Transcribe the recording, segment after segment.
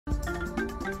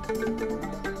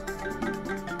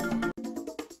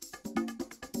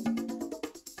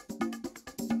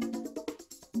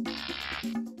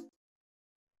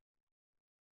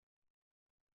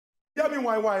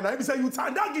Why? Now, if you say you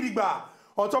turn that gidigba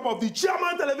on top of the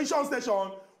Chairman television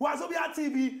station, Wazobia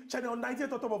TV, channel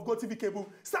 98 on top of GoTV cable,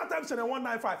 StarTimes channel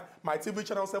 195, My TV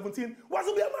channel 17,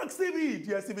 Wazobia Max TV,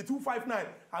 DSTV 259,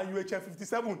 and UHF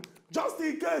 57. Just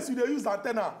in case you use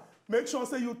antenna, make sure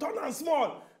say you turn on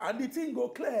small and the thing go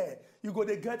clear. You go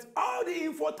to get all the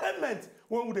infotainment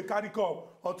when we carry come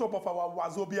on top of our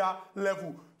Wazobia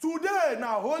level. Today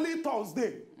now, Holy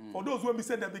Thursday, for those when we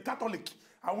say they be Catholic.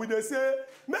 And we they say,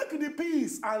 make the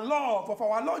peace and love of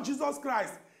our Lord Jesus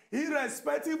Christ,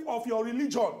 irrespective of your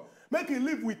religion, make it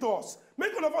live with us.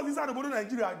 Make all of us inside the border of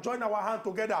Nigeria join our hand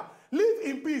together, live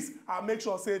in peace, and make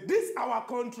sure say this our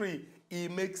country,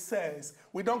 it makes sense.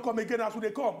 We don't come again as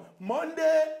they come.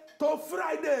 Monday to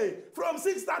Friday, from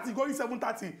 6:30 going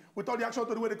 7:30, with all the action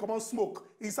to the way they come on smoke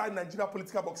inside Nigeria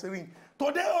political boxing ring.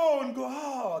 Today on go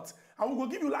hard. And we will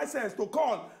give you license to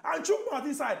call and choke out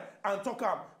inside and talk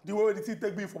up the way the thing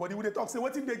take me for body. When they talk, say,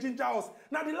 what in the ginger house?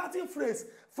 Now the Latin phrase,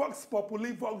 Vox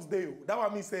Populi, Vox Deo. That what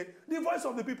I mean say, the voice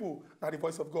of the people, not the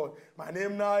voice of God. My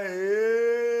name now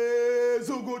is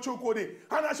CHUKWUDI.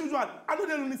 And as usual, I know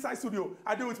they're inside studio.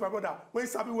 I deal with my brother. When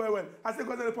he's happy well. I say,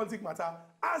 because the politics matter.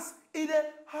 As it is.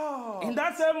 In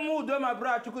that same mood, when my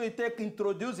brother CHUKWUDI take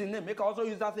introducing name, make I also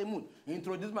use that same mood.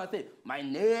 Introduce myself. My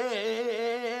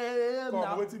name.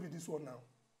 Come, wait till be this one now.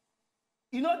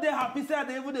 You know they happy say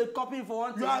they even they copy for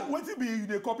one thing. You are waiting be you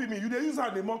they copy me. You they use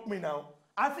and they mock me now.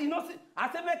 As you know, I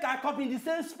say make I copy in the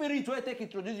same spirit where I take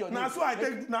introduce your name. Now so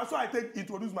I take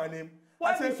introduce my name.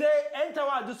 When you say anytime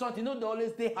I do something, you know they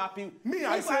always stay happy. Me,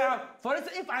 I say for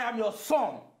instance, if I am your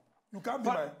son, you can't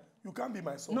be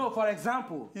my son. No, for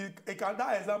example.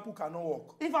 That example cannot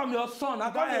work. If I'm your son, I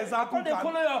can't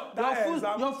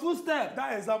follow your footsteps.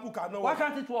 That example cannot work. Why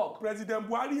can't it work? President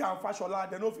Buhari and Fashola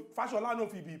no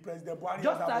fit be President Buhari.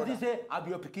 Just as you say, I'll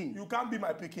be your pikin. You can't be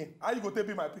my pikin. How you go to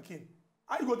be my pikin?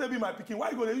 How you go to be my pikin?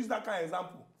 Why you go to use that kind of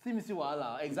example? See me see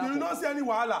wahala. Example. You don't see any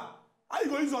wahala. How you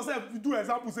go use yourself to do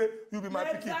example say you be my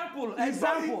pikin?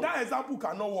 Example. That example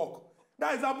cannot work.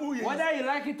 That example is, whether you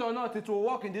like it or not, it will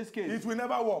work in this case. It will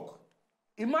never work.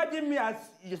 Imagine me as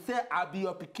you say, I'll be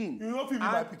your pikin. You know if you be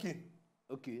my pikin.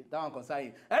 Okay, that one concern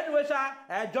you. Anyway,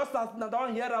 just as now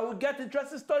down here, I will get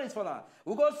interesting stories for now.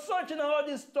 We'll go searching on all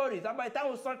these stories. And by the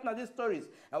time we search on these stories,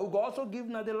 we'll go also give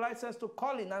now the license to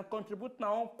call in and contribute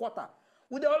now on quarter.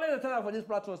 With the only return for this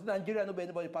platform, Nigeria no be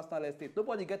anybody personal estate.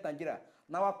 Nobody get Nigeria.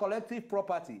 Now our collective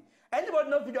property. Anybody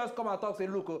know if you just come and talk, say,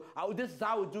 look, this is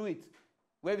how we do it.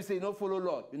 Where we say, you don't follow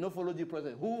law, you don't follow the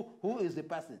process. Who is the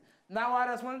person? Now I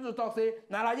respond to talk, say,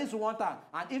 now like this, one time.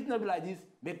 And if not be like this,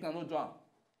 make no drum.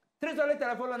 3 solid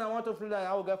telephone and I want to feel like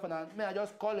I will get for now. May I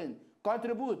just call in,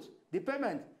 contribute, the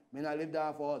payment. May I leave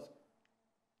that for us.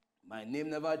 My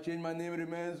name never changed, my name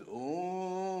remains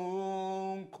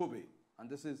NKUBI. And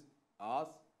this is us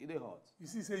in the heart. You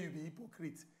see, say you be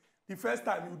hypocrite. The first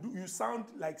time you sound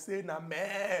like saying na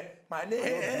my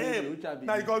name.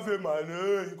 Now you can't say my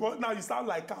name. Now you sound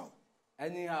like cow.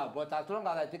 Anyhow, but as long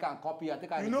as I take and copy, I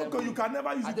take and you can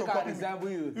never use it to copy me.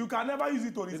 You can never use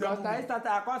it to resemble me.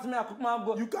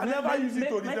 You can never use it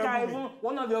to resemble me.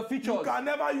 One of your features. You can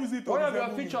never use it to resemble me. One of your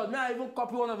features. May I even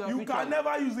copy one of your features? You can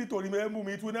never use it to resemble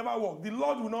me. It will never work. The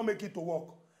Lord will not make it to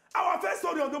work. Our first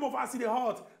story on top of us in the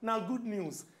heart. Now good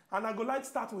news. And I go like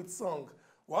start with song.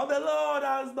 What the Lord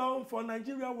has done for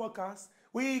Nigerian workers,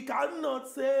 we cannot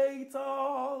say it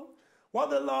all. What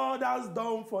the Lord has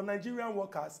done for Nigerian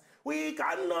workers, we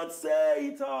cannot say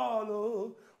it all.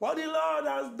 Oh. What the Lord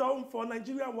has done for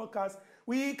Nigerian workers,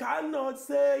 we cannot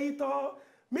say it all.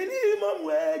 Minimum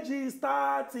wage is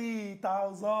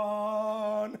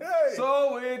 30,000. Hey.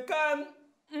 So we can.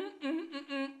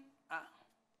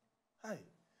 Hi.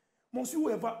 Must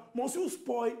you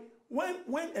spoil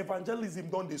when evangelism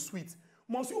done the sweet?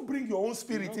 Must you bring your own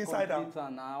spirit inside them?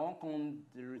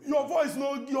 Your voice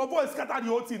scatter the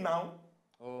whole thing now.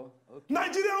 Oh, okay.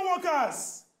 Nigerian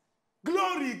workers,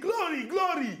 glory, glory,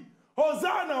 glory.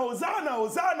 Hosanna, Hosanna,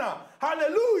 Hosanna.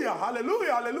 Hallelujah,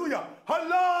 hallelujah, hallelujah.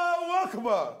 Allahu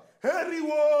Akbar.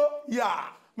 Heriwo, yeah.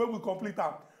 Maybe we complete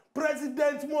that.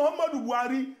 President Muhammadu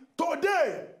Buhari,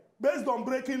 today, based on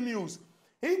breaking news,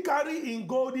 he carry in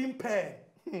golden pen.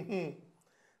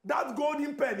 That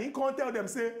golden pen, he can't tell them,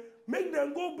 say, make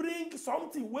them go bring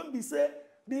something when we say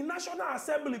the National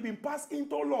Assembly been passed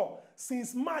into law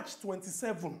since March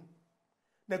 27.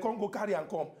 They can't go carry and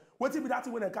come. What if that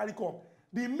when they carry come?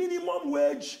 The Minimum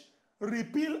Wage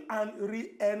Repeal and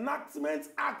Re-Enactment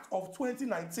Act of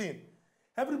 2019.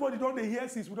 everybody don't dey hear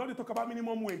since we don't dey talk about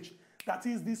minimum wage. That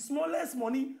is the smallest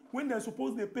money when they're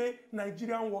supposed to pay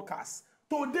Nigerian workers.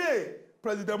 Today,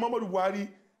 President Muhammadu Buhari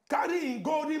carry in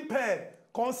golden pen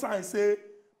consign say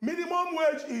minimum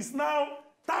wage is now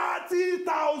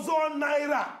 30,000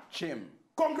 naira. Chim.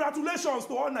 Congratulations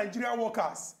to all Nigerian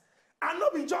workers. And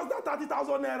not be just that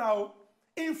 30,000 naira.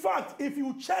 In fact, if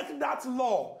you check that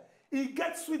law, it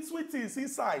gets sweeties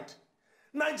inside.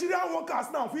 Nigerian workers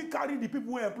now, if we carry the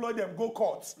people who employ them, go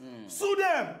court. Sue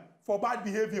them for bad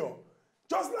behavior.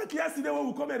 Just like yesterday when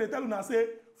we come here, they tell you and say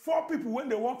 4 people when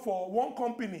they work for one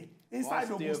company inside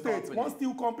Ogun State, one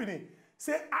steel company,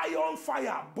 say iron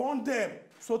fire, burn them,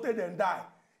 so they then die.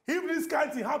 If this kind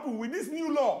of thing happen with this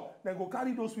new law, then go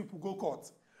carry those people go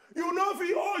court. You know if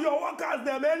you owe your workers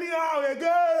them anyhow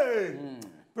again.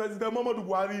 President Muhammadu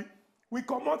Buhari, we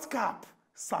come out cap,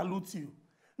 salute you.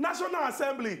 National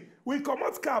Assembly, we come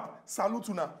out cap, salute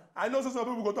you now. I know some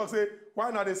people go talk say,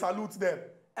 why not they salute them?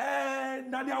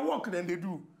 Now their work then they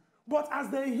do. But as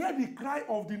they hear the cry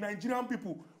of the Nigerian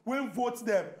people, when vote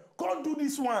them, can't do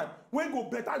this one, when go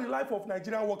better the life of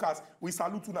Nigerian workers, we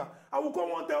salute you now. I will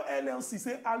come and tell NLC,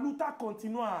 say, Aluta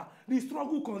continua, the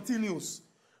struggle continues.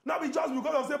 Not be just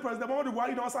because of say President Muhammadu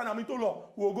Buhari don't sign a mito law,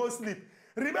 we'll go sleep.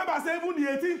 Remember, say even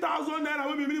the 18,000 naira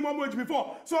will be minimum wage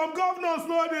before. Some governors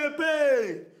know they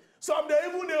pay. Some they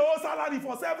even they owe salary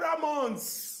for several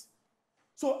months.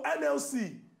 So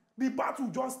NLC, the battle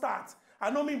just starts.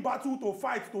 I don't mean battle to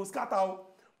fight, to scatter.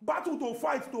 Battle to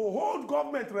fight, to hold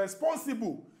government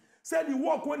responsible. Say the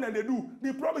work when they do,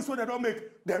 the promise when they don't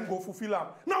make, then go fulfill them.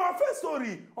 Now our first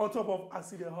story on top of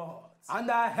Accident Heart. And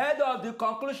ahead of the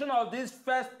conclusion of this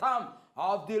first term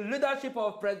of the leadership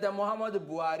of President Muhammadu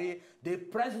Buhari, the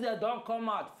president don't come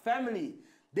out family.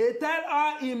 They tell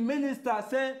all in ministers,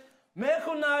 say, make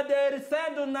una they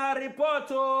send una report,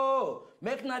 oh.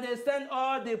 Make una they send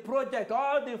all the project,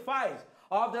 all the files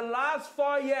of the last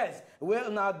 4 years where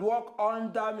una work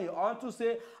under me. I want to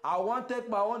say, I want to take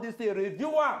my own this thing, review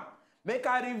one. Make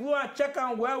a review and check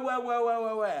on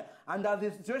where. And that's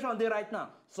the situation there right now.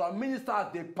 Some ministers,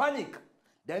 they panic.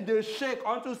 Then they shake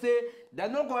on to say, they're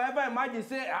not going to ever imagine,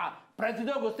 say,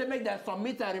 President will say, make them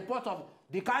submit a report of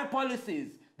the kind of policies,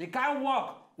 the kind of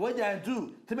work, what they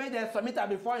do, to make them submit it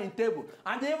before in table.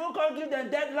 And they even can't give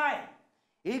them deadline.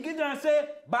 He gives them, say,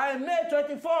 by May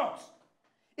 24th.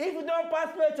 If you don't pass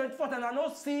May 24th, and I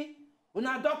don't see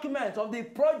documents of the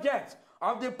projects,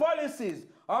 of the policies,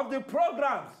 of the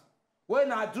programs,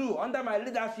 when I do under my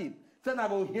leadership, then I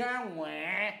will hear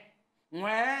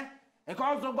and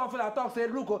cause some government that talk say,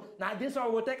 look, now this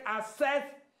one will take assess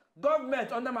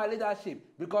government under my leadership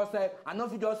because I know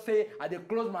if you just say I dey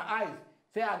close my eyes,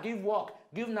 say I give work,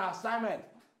 give an assignment.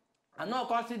 I know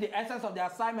can't see the essence of the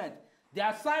assignment. The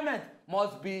assignment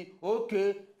must be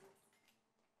okay.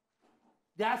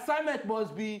 The assignment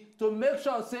must be to make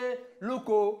sure say,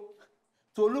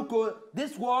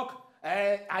 this work.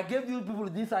 I gave you people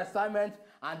this assignment,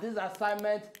 and this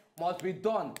assignment must be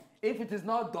done. If it is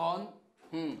not done,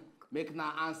 make an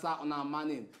answer on our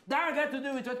money. That get to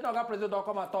do with what the president don't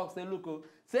come and talk. Say,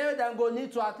 say they go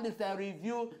need to at least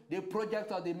review the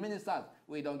project of the ministers.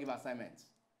 We don't give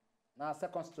assignments. Now,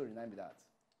 second story, not be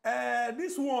that.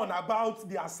 This one about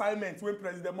the assignment when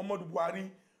President Muhammadu Buhari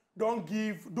don't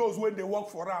give those when they work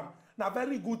for them. Now,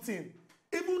 very good thing.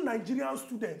 Even Nigerian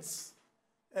students.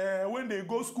 When they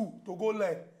go school to go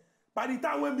learn, by the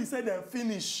time when we say they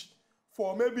finish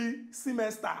for maybe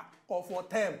semester or for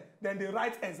term, then they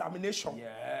write examination.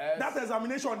 Yes. That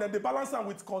examination, then they balance them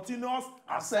with continuous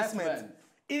assessment.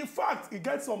 In fact, it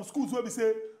gets some schools where we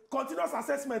say continuous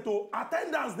assessment or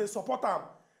attendance, they support them.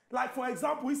 Like for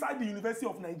example, inside the University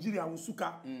of Nigeria,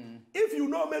 Nsukka, if you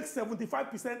don't make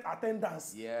 75%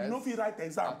 attendance, you don't feel write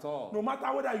exam. No matter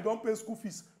whether you don't pay school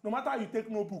fees, no matter how you take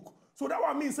no book. So that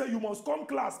one means say you must come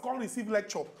class, come receive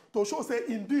lecture to show say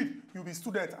indeed you be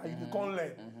student and you become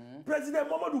learn. President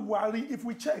Muhammadu Buhari, if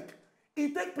we check,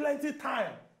 it take plenty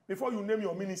time before you name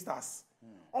your ministers.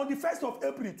 On the 1st of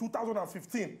April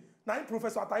 2015, now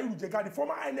Professor Atahiru Jega, the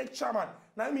former INEC chairman,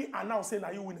 now me announce say now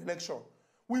you win election.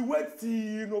 We wait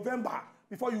till November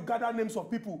before you gather names of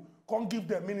people, come give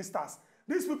them ministers.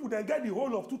 These people then get the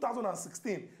whole of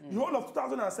 2016, the whole of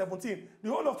 2017, the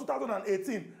whole of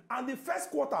 2018, and the first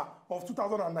quarter of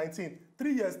 2019.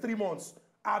 3 years, 3 months.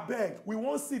 I beg, we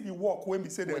won't see the work when we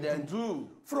say they do.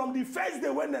 From the first day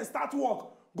when they start work,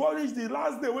 go reach the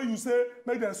last day when you say,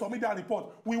 make them submit their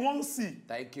report. We won't see.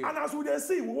 Thank you. And as we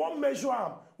see, we won't measure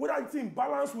them, whether it's in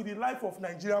balance with the life of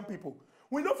Nigerian people.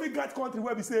 We don't feel that country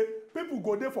where we say, people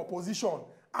go there for position.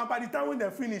 And by the time when they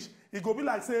finish, it go be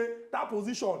like, say, that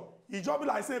position, e just be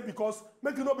like say because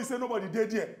make you no be say nobody dey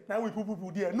there na we put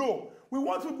people there. No, we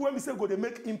want people wey be say go dey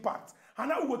make impact, and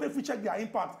now we go take fit check their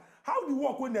impact. How the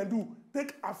work wey dem do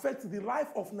take affect the life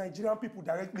of Nigerian people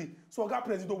directly. So Oga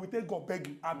President, we take God beg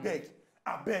you, abeg,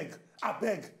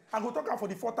 I go talk am for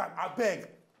the fourth time, abeg.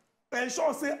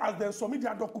 Ensure say as dem submit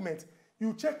their document,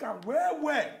 you check am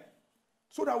well,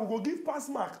 so that we go give pass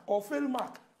mark or fail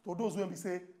mark to those wey be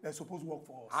say dem suppose work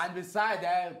for us. And besides,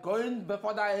 going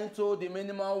further into the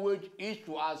minimum wage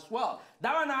issue as well.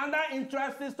 That one another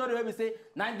interesting story where we say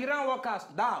Nigerian workers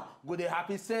now go dey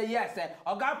happy say yes.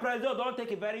 Oga President don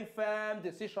take a very firm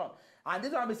decision. And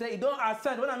this one we say he don't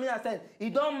assent. What I mean assent,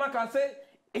 he don't mark and say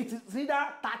it is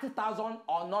either 30,000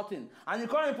 or nothing. And you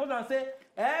come in post and say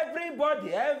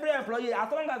everybody, every employee, as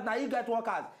long as now you get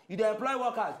workers, you dey employ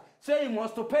workers, say you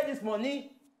must to pay this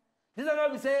money. This is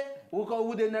what we say,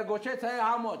 we they negotiate say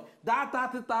how much. That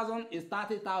 30,000 is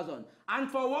 30,000. And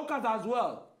for workers as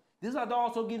well, these are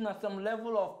also giving us some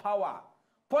level of power.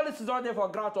 Policies are there for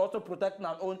ground to also protect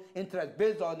our own interest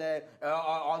based on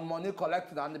money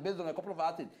collected and based on a couple of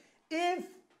other things. If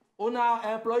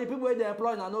our employee, people where they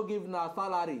employ and not giving a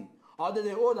salary, or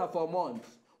they own her for months,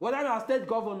 whether a state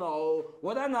governor or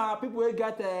whether people will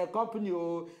get a company,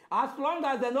 or as long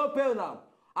as they not pay now,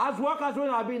 as workers when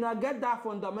I be now get that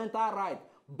fundamental right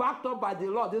backed up by the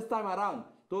law this time around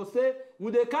to say,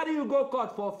 will they carry you go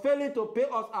court for failing to pay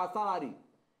us our salary?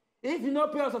 If you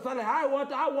not pay us our salary, I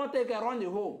want to take a run the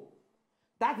home.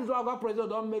 That is why God President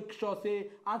don't make sure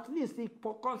say at least he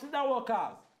consider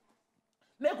workers.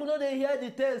 Make we know they hear the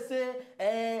tale say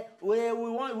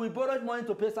we borrowed money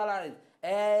to pay salaries.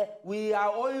 We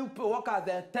are owing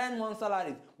workers 10 months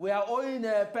salaries. We are owing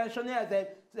pensioners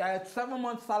 7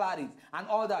 months salaries and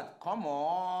all that. Come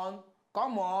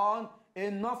on.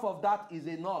 Enough of that is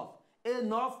enough.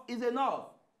 Enough is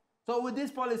enough. So with these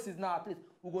policies now, at least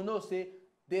we go know say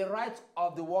the rights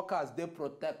of the workers they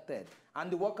protected,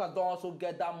 and the workers don't also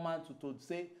get that man to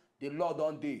say the law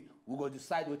don't dey. We go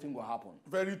decide what thing will happen.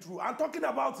 Very true. And talking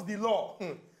about the law,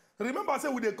 remember say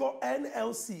we they call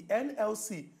NLC.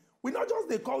 We not just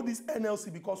they call this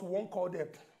NLC because we won't call them.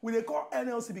 We they call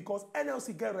NLC because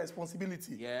NLC get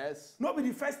responsibility. Yes. Not be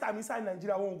the first time inside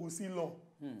Nigeria we won't go see law.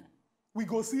 We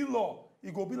go see law.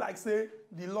 It go be like say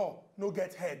the law no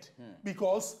get head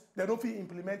because they don't feel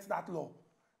implement that law.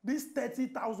 This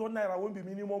 30,000 naira won't be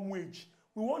minimum wage.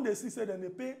 We want to see say that they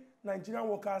pay Nigerian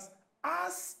workers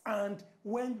as and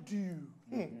when due.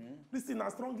 This thing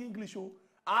is strong English.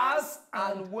 As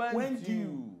and when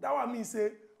due. That what mean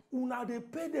say una they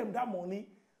pay them that money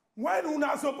when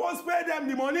una supposed pay them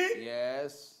the money.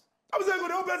 Yes. I'm saying go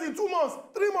they pay in 2 months,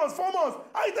 3 months, 4 months.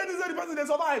 I tell this the person they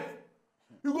survive.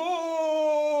 You go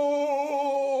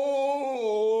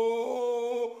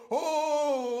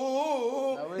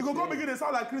you go begin to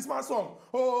sound like Christmas song.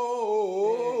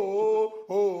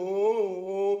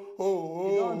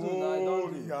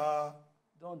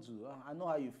 Don't do. I know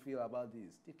how you feel about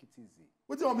this. Take it easy.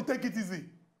 What do you want me to take it easy?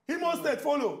 Imo State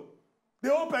follow. The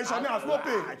whole pensioners no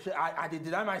pay. I did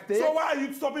deny my state. So why are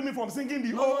you stopping me from singing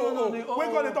the No,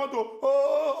 When God they talk to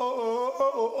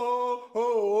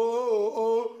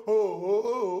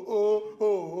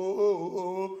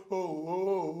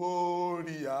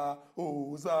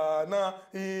Hosanna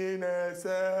in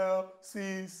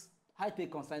excelsis. How you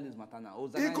take concern this matter now?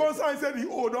 He concern said the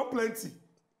old not plenty.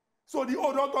 So the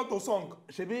old don't talk to song.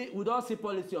 Shebi, we don't see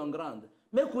policy on ground.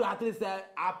 Make we at least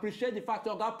appreciate the fact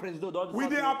that God President don't. We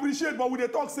dey appreciate, but we dey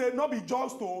talk say not be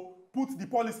just to put the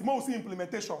policy, more see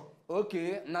implementation.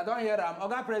 Okay, now don't hear am.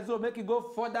 Oga President make it go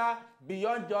further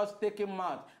beyond just taking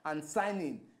mouth and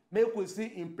signing. Make we see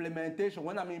implementation.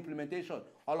 When I mean implementation,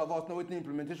 all of us know what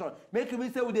implementation. Make we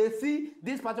say we dey see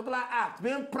this particular act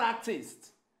being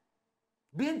practiced,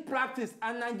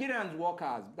 and Nigerian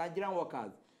workers,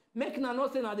 make na no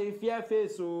say na dey fear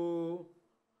face so.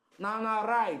 Na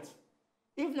right.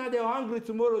 If not they're hungry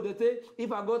tomorrow, they say,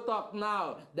 if I go talk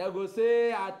now, they go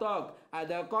say I talk, and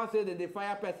they'll come say that they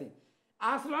fire person.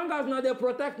 As long as now they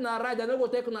protect na right, they don't go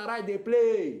take na right, they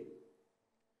play.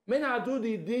 May not do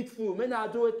the needful, may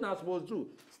not do what not supposed to.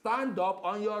 Stand up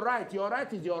on your right. Your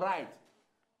right is your right.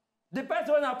 The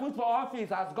person when I put for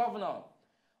office as governor,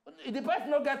 the person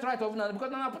don't get right of now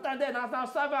because now I put them there as now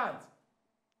servant.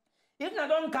 If they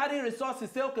don't carry resources,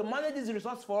 say, okay, manage these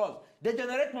resources for us. They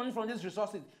generate money from these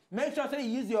resources. Make sure say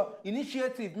you use your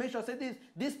initiative. Make sure say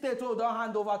this state will don't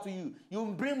hand over to you. You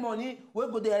bring money, we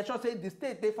go there, ensure say the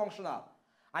state they functional.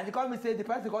 And you come and say the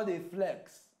person called they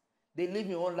flex. They live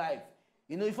your own life.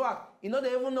 You know, in fact, you know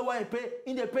they even know why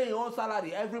they pay your own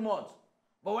salary every month.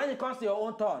 But when it comes to your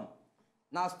own turn,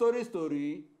 now story,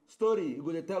 you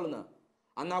go to tell now.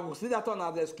 And I will see that turn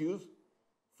as excuse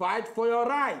Fight for your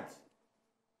right.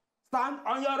 Stand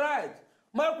on your right.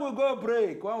 Make we go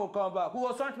break. When we come back, we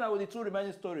will start now with the 2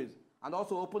 remaining stories and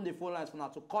also open the phone lines for now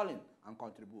to call in and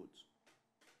contribute.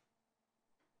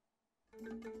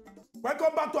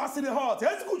 Welcome back to Assent Hot.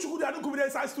 Here's CHUKWUDI and NKUBI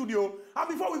inside studio. And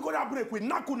before we go that break, we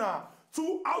nakuna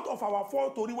 2 out of our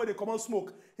 4 stories where they come and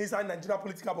smoke inside Nigeria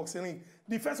political boxing ring.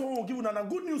 The first one will give you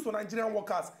good news to Nigerian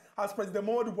workers as President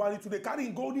Buhari today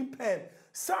carrying golden pen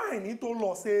sign into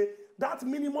law say that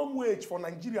minimum wage for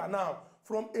Nigeria now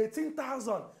from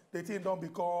 18,000 the thing don't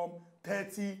become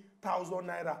 30,000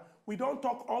 naira. We don't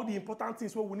talk all the important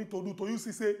things what we need to do to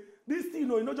use say this thing,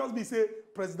 you know, just be say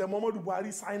President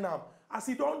Buhari sign am. As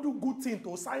he don't do good thing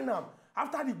to sign am,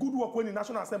 after the good work when the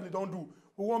National Assembly don't do,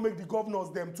 we want to make the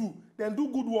governors them too. Then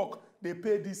do good work, they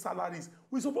pay these salaries.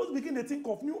 We supposed to begin to think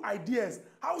of new ideas,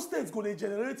 how states going to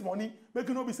generate money, make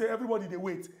it not be say everybody they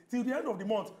wait till the end of the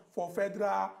month for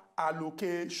federal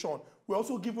allocation. We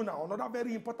also given now another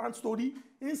very important story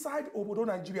inside Obodo,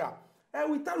 Nigeria.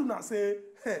 And we tell you now say,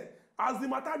 hey, as the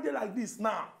matter dey like this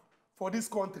now for this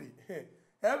country, hey,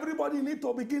 everybody need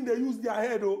to begin to use their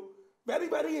head. Oh. Very,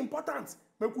 very important.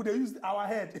 Make we use our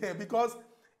head because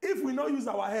if we not use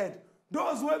our head,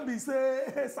 those when we say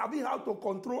hey, sabi how to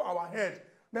control our head,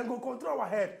 then go control our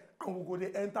head and we go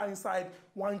they enter inside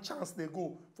one chance they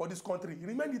go for this country.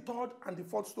 Remain the 3rd and the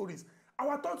 4th stories.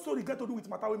 Our 3rd story get to do with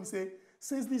matter when we say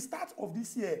since the start of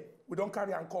this year we don't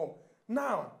carry and come.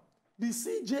 Now the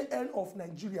CJN of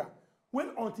Nigeria, when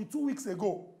until 2 weeks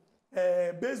ago,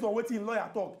 based on what in lawyer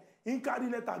talk, in carry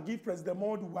letter give President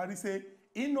Buhari say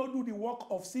he no do the work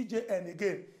of CJN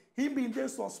again. He been in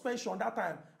suspension that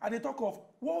time. And they talk of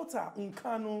Walter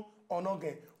Nkanu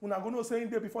ONNOGHEN. Una gonna say in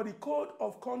there before the Code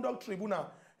of Conduct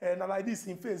Tribunal. And like this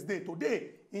in face day today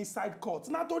inside court.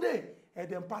 Now today, and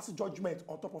then pass judgment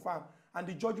on top of him. And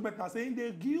the judgment now saying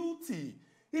they're guilty.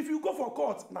 If you go for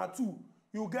court, now 2,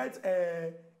 you get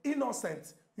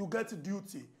innocent, you get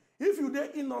duty. If you dey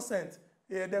innocent,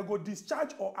 they go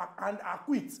discharge or and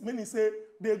acquit, meaning say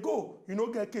they go, you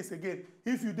no get case again.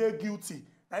 If you dey guilty,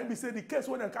 and be say the case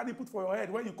when they carry put for your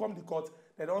head when you come to court,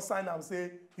 they don't sign and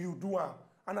say you do am.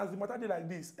 And as the matter dey like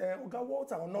this, Oga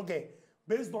Walter ONNOGHEN,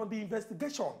 based on the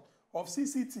investigation of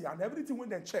CCT and everything when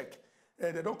they check,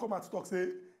 they don't come out to talk say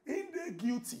in they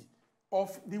guilty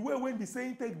of the way when be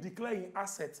saying take declaring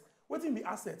asset. What in the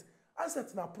asset?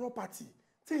 Asset na property.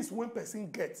 Things when person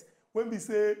gets. When we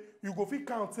say you go fit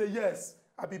count say yes,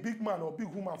 I be big man or big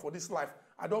woman for this life.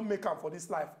 I don't make am for this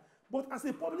life. But as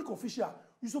a public official,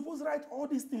 you suppose write all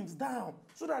these things down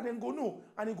so that they go know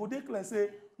and they go declare say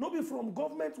no be from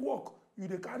government work. You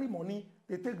they carry money,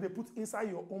 they put inside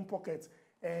your own pocket.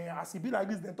 As it be like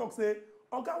this, they talk say,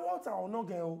 Oga Walter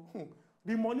ONNOGHEN,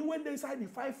 the money when they inside the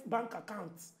 5 bank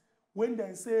accounts, when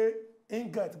they say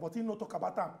ain't get, but he no talk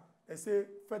about them. They say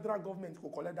federal government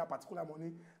will collect that particular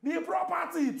money. The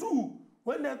property too,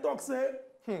 when they talk say,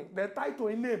 they title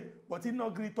in name, but he not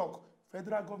agree talk.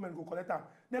 Federal government will collect them.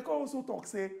 They can also talk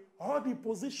say, all the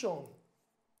position,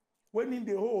 when in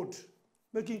the hold,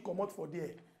 making come out for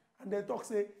there. And they talk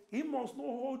say, he must not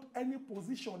hold any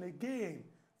position again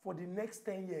for the next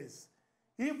 10 years.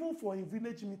 Even for a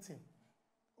village meeting.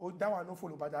 Oh, that one no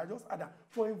follow, but I just add that.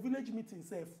 For a village meeting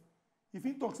self, if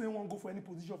he talks say he won't go for any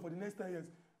position for the next 10 years,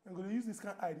 I'm going to use this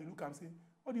kind of eye, they look and say,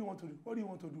 what do you want to do? What do you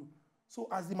want to do? So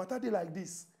as the matter dey like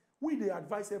this, they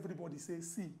advise everybody, say,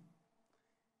 see,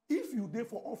 if you dey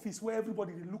for office where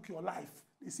everybody they look your life,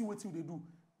 they see what you they do,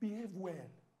 behave well.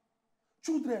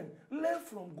 Children, learn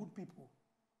from good people.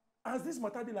 As this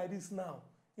matter dey like this now,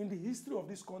 in the history of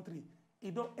this country,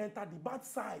 it don't enter the bad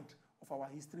side of our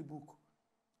history book.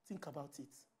 Think about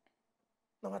it.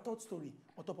 Now, our 3rd story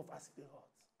on top of Assent Hot.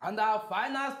 And our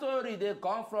final story, they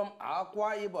come from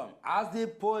Akwa Ibom. As the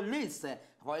police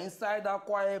for inside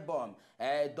Akwa Ibom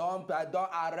don't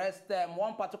arrest them,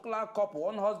 one particular couple,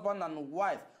 one husband and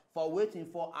wife, for waiting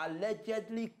for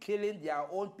allegedly killing their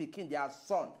own pikin, their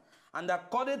son. And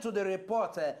according to the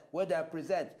report where they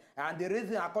present, and the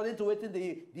reason according to what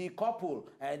the couple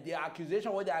and the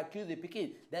accusation where they accuse the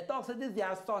pikin, they talk say this is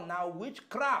their son. Now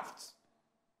witchcraft.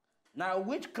 Now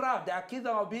witchcraft, they accuse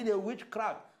them of being a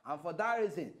witchcraft. And for that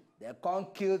reason, they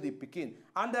can't kill the pikin.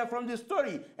 And from the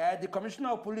story, the commissioner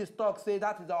of police talk say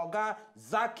that is Oga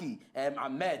Zaki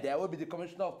Ahmed. There will be the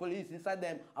commissioner of police inside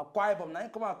them Akwa Ibom. Now he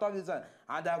come and talk this one.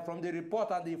 And from the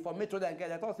report and the information they get,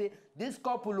 they talk say this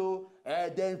couple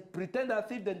they pretend as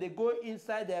if then they go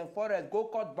inside the forest, go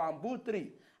cut bamboo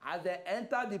tree. As they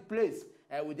enter the place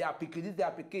with their pikin, this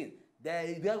their pikin,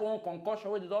 they get one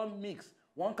concoction where they don't mix.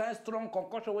 One kind of strong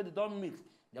concoction where they don't mix.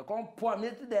 They come pour,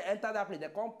 immediately they enter that place, they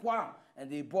come pour, and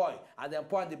the boy, as they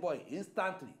pour the boy,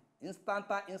 instantly,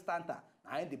 instanta,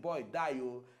 and the boy die.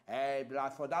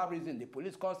 For that reason, the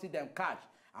police can't see them catch.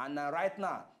 And right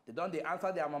now, they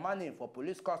answer their mama name for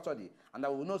police custody. And I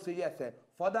will not say yes,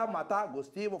 further matter go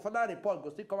still, further report go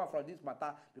still come out from this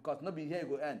matter because nobody here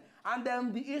go end. And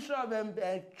then the issue of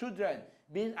children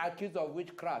being accused of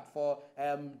witchcraft for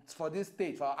this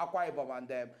state, for Akwa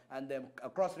Ibom and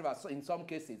Cross River in some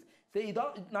cases. Say it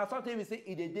don't, now sometimes we say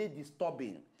it is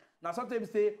disturbing. Now sometimes we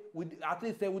say at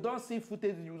least say we don't see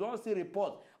footage, we don't see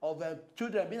reports of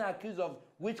children being accused of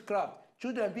witchcraft.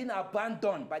 Children being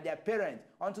abandoned by their parents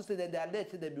unto say that they are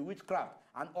alleged to be witchcraft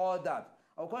and all that.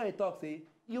 I'm going to talk, say,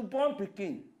 you born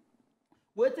Pikin.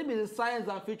 What be the signs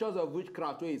and features of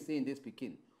witchcraft where you say in this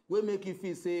Pikin? What make you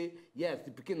feel, say, yes,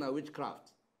 the Pikin are witchcraft?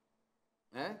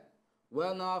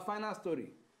 Well, now, our final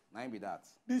story. Now be that.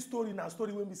 This story now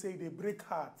story when we say they break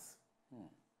hearts.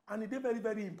 And it is very,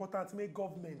 very important to make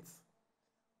government,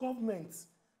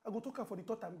 I go talk for the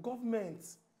third time, government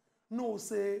no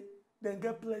say, then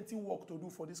get plenty work to do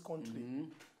for this country.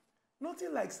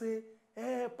 Nothing like say,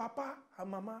 papa and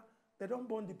mama, they don't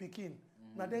born the Pikin.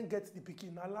 Now then get the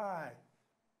Pikin. A lie.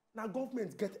 Now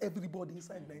government get everybody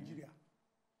inside Nigeria.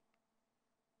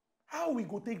 How we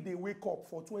go take the wake up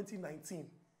for 2019?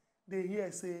 They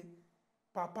hear say,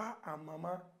 papa and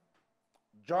mama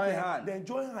join hand. Then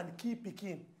join hand keep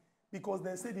Pikin because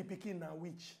they say the Pikin na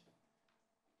witch.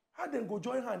 How then go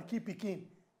join hand keep Pikin?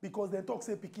 Because they talk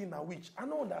say Pikin na witch. I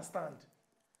don't understand.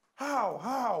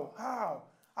 How?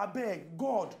 I beg,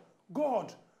 God.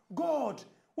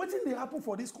 What thing they happen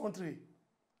for this country?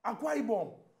 Akwa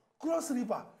Ibom, Cross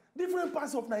River, different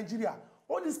parts of Nigeria.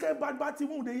 All this kind of bad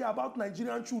thing they hear about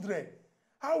Nigerian children.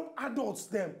 How adults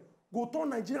them go turn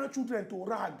Nigerian children to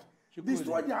rag,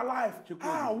 destroy their life.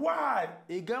 Why?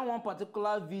 Again, one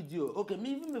particular video. Okay,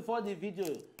 even before the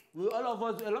video, a lot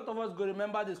of us go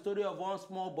remember the story of one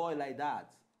small boy like that.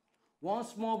 One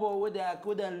small boy where they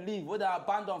couldn't live, where they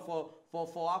abandoned for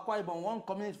Akwa Ibom, one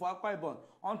community for Akwa Ibom,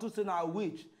 unto say na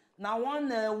witch. Now one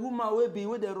woman where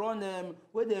they run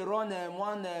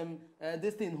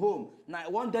this thing home. Now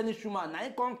one Danish woman, now he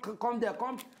come there,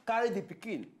 come carry the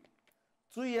Pikin.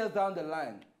 2 years down the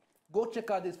line, go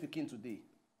check out this Pikin today.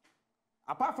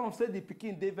 Apart from say the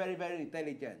Pikin they very, very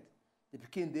intelligent, the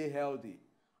Pikin they healthy.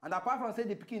 And apart from say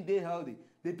the Pikin they healthy,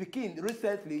 the Pikin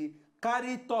recently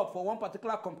carry top for one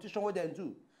particular competition where they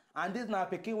do. And this now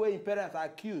Pikin where his parents are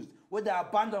accused, where they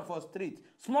abandoned for street.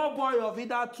 Small boy of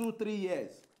either 2-3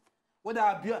 years, where they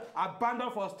are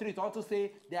abandoned for street, also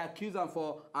say they accuse them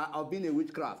of being a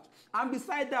witchcraft. And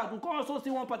beside that, we can also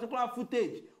see one particular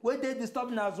footage where they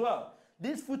disturbing as well.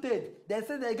 This footage, they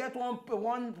say they get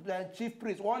one chief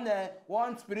priest,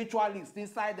 one spiritualist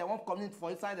inside the one community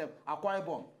for inside the Akwa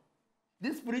Ibom.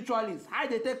 This spiritualist, how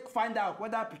they find out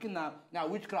whether Pikin na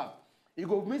witchcraft? You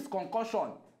go mix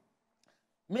concussion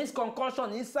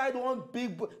inside one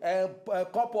big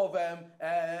cup of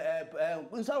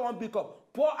inside one big cup.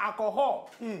 Pour alcohol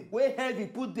way heavy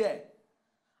put there.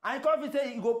 And you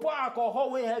say you go pour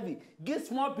alcohol way heavy. Get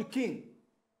small Pikin,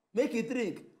 make it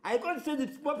drink. I can't say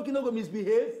the small Pikin no go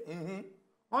misbehave.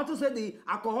 Unto say the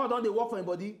alcohol don't they work for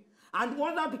anybody. And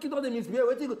once that Pikin don't they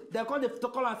misbehave, they call the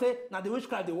protocol and say now the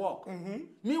witchcraft they work.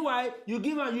 Meanwhile, you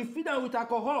feed them with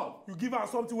alcohol. You give her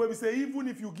something where we say even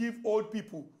if you give old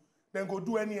people, then go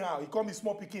do anyhow. It come be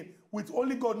small Pikin with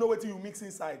only God know what you mix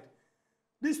inside.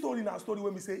 This story na story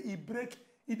when we say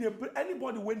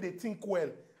anybody when they think well,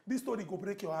 this story go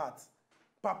break your heart.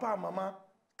 Papa and mama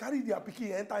carry their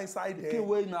Pikin enter inside there. Pikin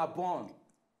wey na born.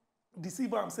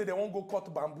 Deceive am say they won't go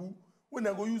cut bamboo when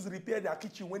they go use repair their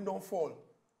kitchen when don't fall.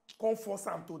 Come force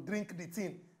am to drink the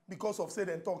thing because of say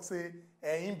them talk say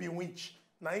him be witch.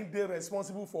 Now him dey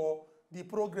responsible for the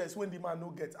progress when the man no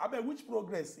get. I bet which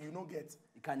progress you no get?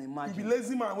 You can imagine. You be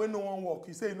lazy man when no one work.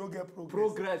 You say you no get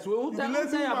progress. You be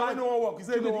lazy man when no one work. You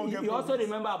say you no one get progress. You also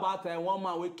remember about one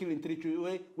man we killing 3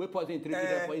 children, we poison 3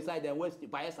 children for inside them. West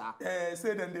Bayelsa.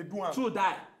 Say them they do am. 2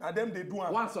 die. Na them they do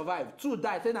am. 1 survive. 2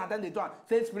 die. Say na them they do am.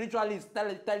 Say spiritualists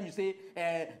tell you say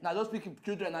na those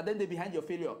children and then they behind your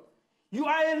failure. You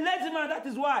are a lazy man. That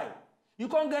is why you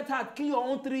can't get hurt. Kill your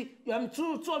own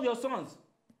 2 of your sons.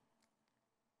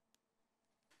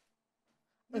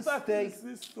 This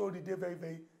story they very,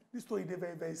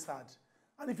 very sad.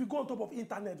 And if you go on top of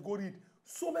internet, go read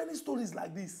so many stories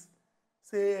like this.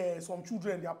 Say some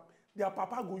children, their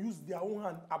papa go use their own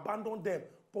hand, abandon them,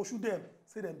 pursue them,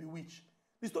 say them bewitched.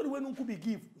 The story when NKUBI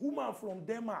give, woman from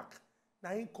Denmark, now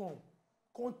him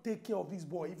come take care of this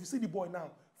boy. If you see the boy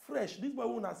now, fresh. This boy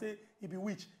won't say he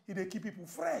bewitched, they keep people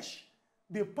fresh.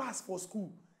 They pass for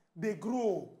school, they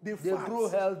grow, they grow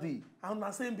healthy. I'm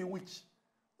not saying bewitched.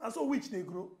 And so which they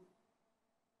grow.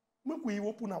 Make we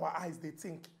open our eyes, they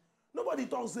think. Nobody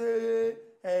talk say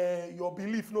your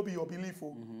belief no be your belief.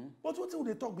 But what will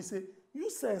they talk be say,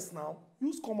 use sense now,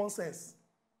 use common sense.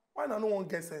 Why no one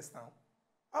get sense now?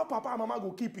 How papa and mama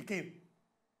go keep pikin?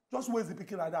 Just waste the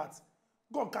pikin like that.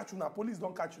 God catch you now, police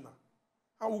don't catch you now.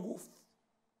 And we go,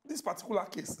 this particular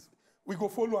case, we go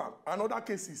follow another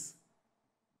cases.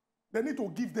 They need to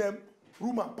give them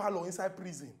room and parlor inside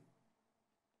prison.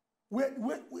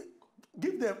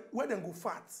 Give them where they go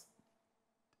fat.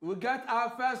 We get our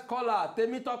first caller.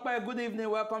 Temitope, good evening.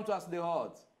 Welcome to Us the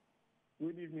Hot.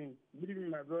 Good evening. Good evening,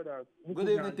 my brothers. Good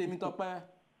evening, Temitope.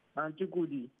 And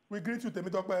CHUKWUDI. We greet you,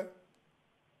 Temitope.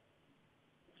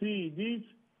 See, this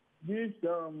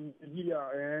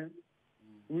Nigeria,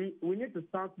 we need to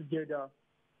stand together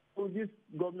so this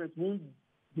government won't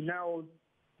deny us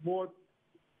what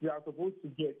we are supposed to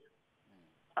get.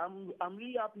 I'm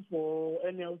really happy for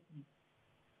NLC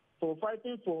for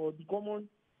fighting for the common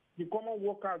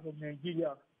workers of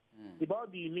Nigeria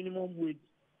about the minimum wage.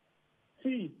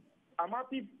 See, I'm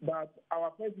happy that our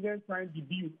president signed the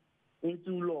bill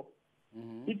into law.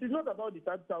 It is not about the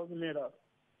 30,000 naira,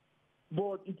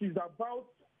 but it is about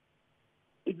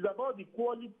the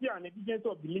quality and efficiency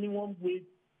of the minimum wage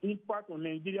impact on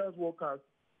Nigeria's workers.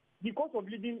 The cost of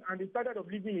living and the standard of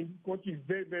living in this country is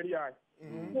very, very high.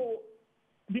 So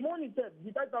the money said,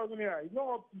 the 5,000 naira is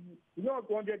not up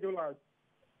to $100.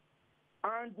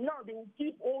 And now they will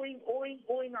keep owing.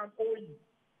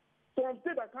 Some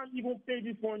states that can't even pay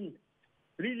this money.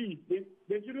 Really,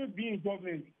 they shouldn't be in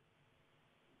government.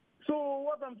 So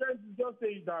what I'm trying to just say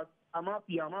is that I'm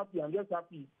happy. I'm just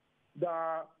happy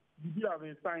that the bill has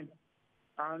been signed.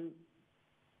 And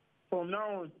from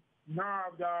now on, now I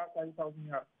have that 30,000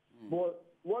 naira. But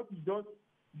what is just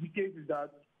the case is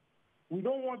that we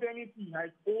don't want anything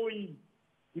like owing.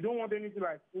 We don't want anything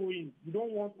like owing. We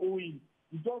don't want owing.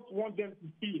 We just want them to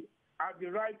pay at the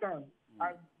right time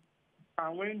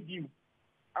and when due.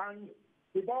 And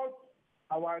about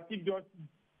our Chief Justice,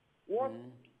 what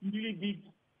he really did,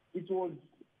 it was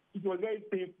very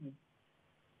painful.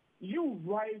 You,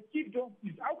 are a Chief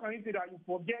Justice, how can you say that you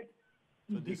forget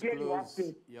to declare your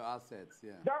assets? Your assets,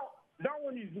 yeah. That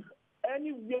one is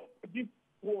anywhere this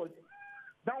world.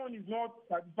 That one is not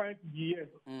satisfying to the ear.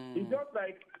 It's just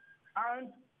like, and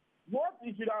what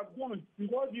it should have done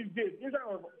because these days, instead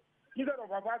of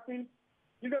abasing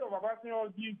all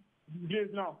these days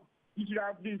now, it should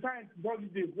have been signed all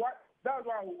these days. That's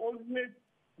why I will always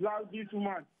allow this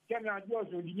woman, Kemi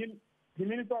Adeosun, the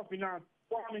Minister of Finance,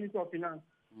 former Minister of Finance.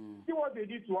 See what they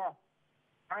did to her,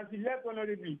 and she left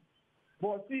honorably.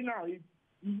 But see now, it's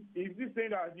this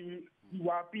thing that you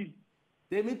are appeased.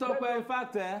 Temitope, in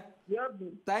fact,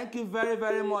 thank you very,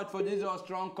 very much for this your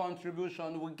strong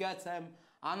contribution. We get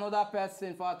another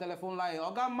person for our telephone line.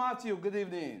 Oga Matthew, good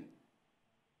evening.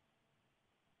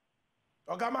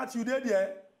 Oga Matthew, you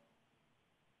there?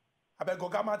 I beg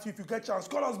Oga Matthew, if you get chance,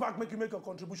 call us back, make your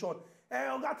contribution.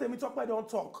 Oga Temitope don't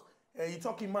talk. He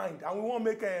talk in mind, and we won't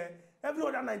make every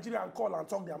other Nigerian call and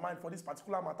talk their mind for this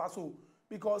particular matter. So,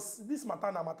 because this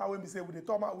matter na matter when we say we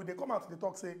come out to the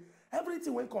talk say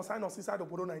everything when concern us inside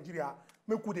Obodo Nigeria,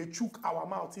 make we dey chook our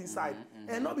mouth inside,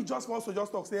 and not be just for us to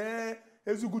just talk say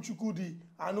EZEUGWU CHUKWUDI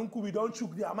and NKUBI don't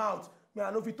chook their mouth. Me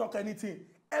I know if you talk anything,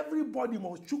 everybody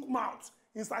must chook mouth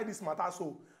inside this matter.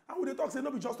 So, and we dey talk say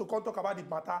not be just to come talk about the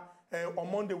matter.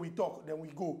 On Monday we talk, then we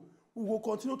go. We will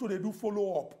continue to do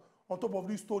follow up on top of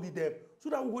this story there, so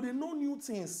that we will know new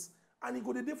things. And it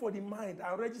go dey for the mind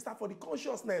and register for the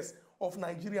consciousness of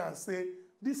Nigerians. Say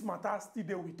this matter still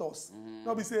there with us.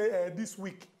 Not be say this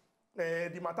week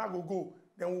the matter go,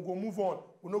 then we go move on.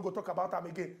 We no go talk about them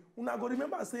again. Una go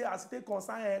remember say as it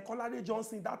concern Kolade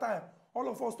Johnson that time, all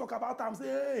of us talk about them. Say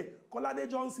hey, Kolade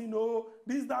Johnson, oh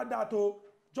this that oh.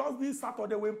 Just this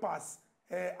Saturday when pass,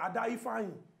 Ada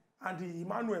Ifeanyi and the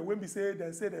Emmanuel when we say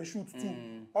they shoot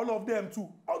too. All of them too.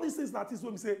 All these things that is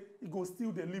when we say it go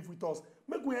still they live with us.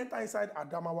 Make we enter inside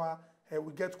Adamawa,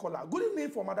 we get caller. Good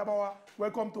evening from Adamawa.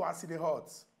 Welcome to Us the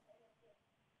Hot.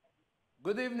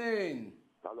 Good evening.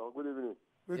 Hello, good evening.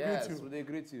 We yes, greet you. They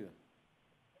greet you.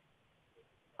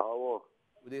 How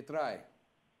Would they try?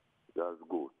 That's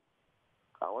good.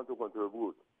 I want to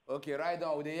contribute. Okay, right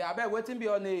down. I beg, waiting be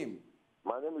your name.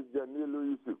 My name is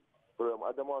Jamilu Yusuf from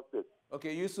Adamawa State.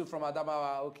 Okay, Yusuf from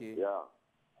Adamawa. Okay. Yeah.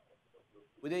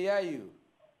 Would they hear you?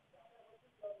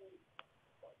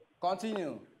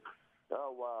 Continue. Yeah,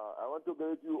 wow. I want to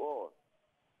greet you all.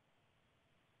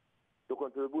 The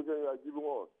contribution you are giving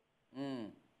us.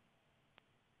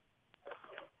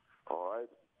 All right.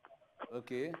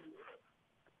 Okay.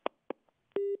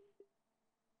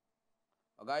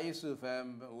 Okay, Yusuf,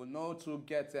 we know to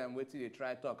get what they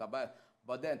try to talk about.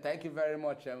 But then, thank you very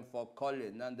much for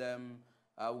calling. And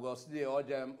we'll see the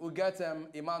audience. We'll get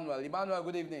Emmanuel. Emmanuel,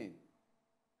 good evening.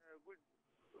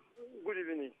 Good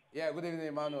evening. Yeah, good evening,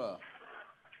 Emmanuel.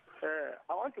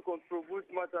 I want to contribute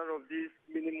matter of this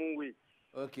minimum wage.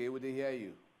 Okay, we will hear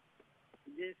you.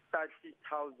 This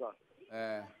 30,000.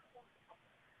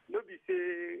 Nobody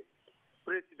say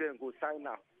president go sign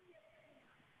up.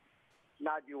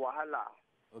 Now the wahala.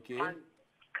 Okay. Can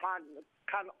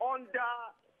under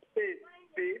pay.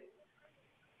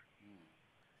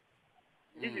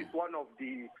 This is one of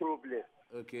the problems.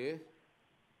 Okay.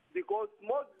 Because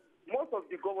most of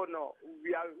the governor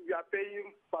we are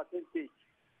paying percentage.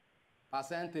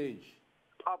 Percentage.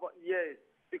 But yes,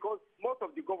 because most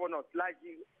of the governors, like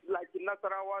in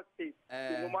Nasarawa State,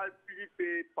 they normally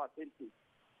pay percentage,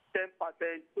 10%,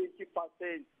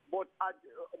 20%. But at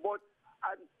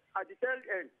the tail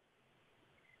end,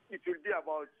 it will be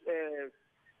about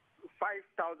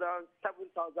 5,000,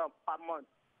 7,000 per month.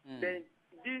 Then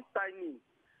this timing,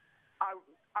 I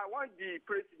want the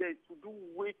president to do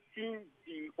waiting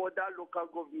the other local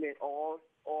government or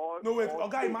no wait,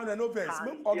 Oga Emmanuel, no vex.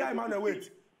 Oga Emmanuel,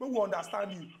 wait. We will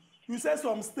understand you. You say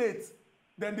some states,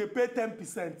 then they pay 10%.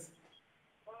 10%,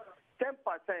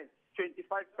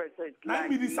 25%. That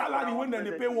be the salary when then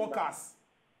they pay workers.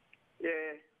 Yeah.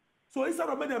 So instead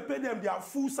of making them pay them their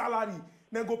full salary,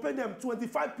 then go pay them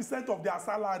 25% of their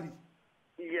salary.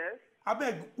 Yes. I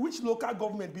beg, which local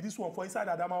government be this one for inside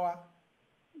Adamawa?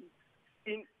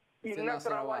 In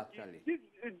Nasarawa, actually. This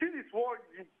is what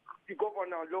the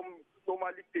governor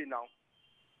normally pay now.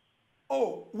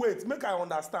 Oh, wait, make I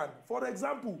understand. For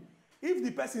example, if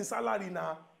the person's salary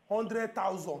now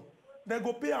 100,000, they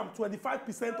go pay him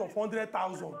 25% of 100,000.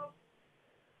 25.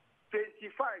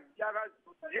 There are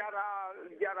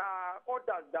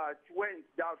others that went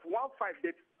that 1.5.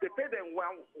 They pay them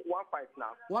 1.5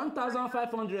 now.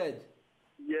 1,500.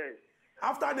 Yes.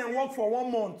 After they work for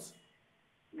 1 month.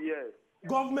 Yes.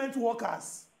 Government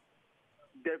workers.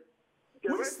 They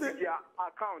went to their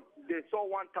account. They saw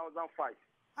 1,005.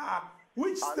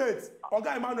 Which state?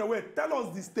 Oga Emmanuel, wait, tell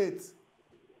us the state.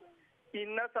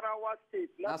 In Nasarawa State.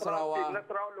 Nasarawa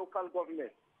local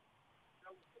government.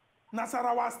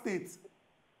 Nasarawa State.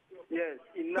 Yes,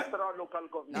 in Nasarawa local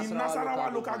government. In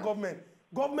Nasarawa local government.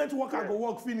 Government worker go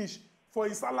work finish. For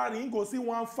his salary, he go see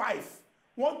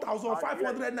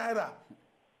 1,500 naira.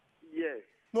 Yes.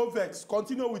 No vex.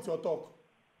 Continue with your talk.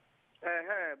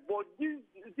 But this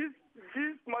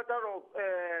matter of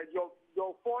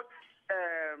your fourth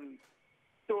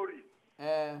story.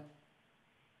 I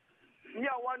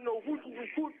want to know who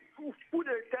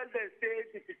they tell them say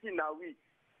the 15 a week.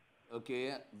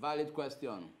 Okay, valid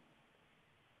question.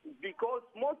 Because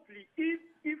mostly,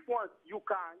 if once you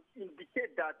can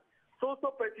indicate that so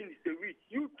person is a witch,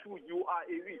 you too, you are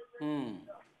a witch.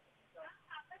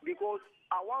 Because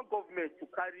I want government to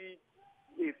carry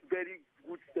a very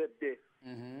good step there.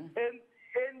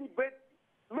 But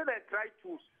when I try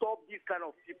to stop this kind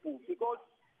of people, because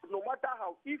no matter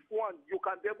how, if one, you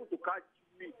can be able to catch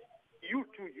me, you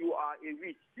too, you are a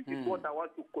witch. This is what I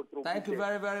want to control. Thank you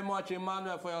very, very much,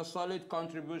 Emmanuel, for your solid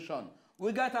contribution.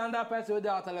 We got another person with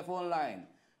our telephone line.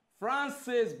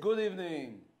 Francis, good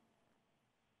evening.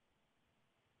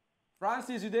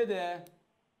 Francis, you there?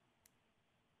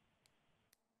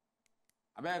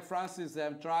 I beg Francis,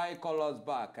 try call us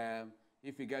back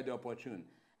if you get the opportunity.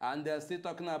 And they're still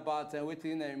talking about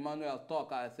within Emmanuel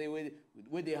talk. I say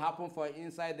what they happen for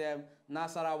inside them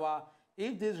Nasarawa.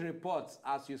 If these reports,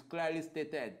 as you clearly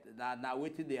stated, that now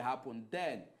waiting they happen,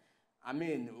 then I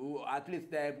mean at least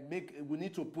we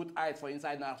need to put eyes for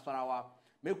inside Nasarawa.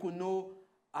 Make we know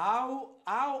how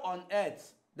on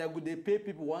earth they would pay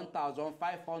people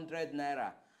 1,500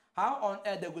 naira. How on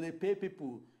earth they would pay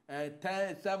people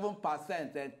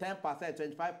 7% and 10%,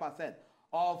 25%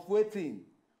 of waiting.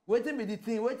 Waiting be the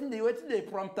thing, waiting they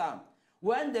prompt them.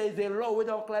 When there is a law where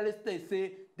they clearly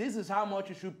say this is how much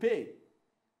you should pay.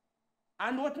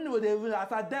 And what they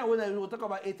after that when they will talk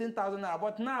about 18,000 naira,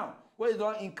 but now where they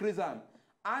don't increase them.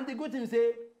 And the good thing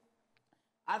say,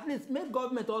 at least make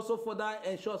government also further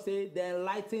ensure say they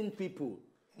enlighten people,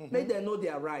 make them know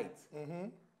their rights.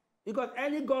 Because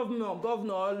any governor,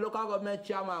 or local government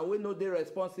chairman will know they're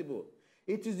responsible.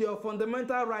 It is your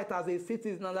fundamental right as a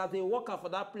citizen and as a worker for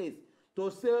that place to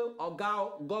say,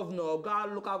 governor,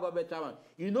 local government chairman,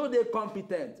 you know they're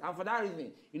competent, and for that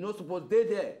reason, you know suppose they're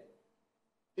there.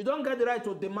 You don't get the right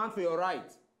to demand for your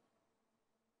right.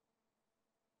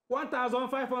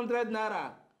 1,500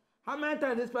 naira. How many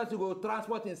times this person go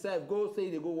transport himself, go say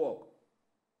they go work?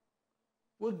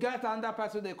 We get another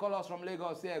person, they call us from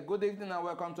Lagos here. Good evening and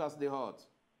welcome to Us The Hot.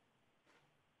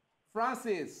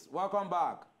 Francis, welcome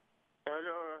back.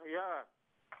 Hello, yeah.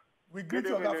 We greet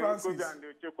you, Oga Francis.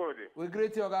 CHUKWUDI. We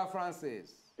greet you, Oga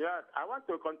Francis. Yeah, I want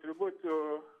to contribute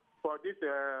for this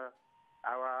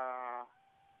our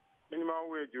minimum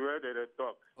wage where they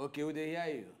talk. Okay, we hear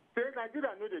you. Say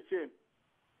Nigeria know the change.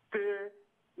 Say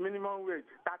minimum wage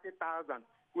 30,000.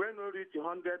 We no reach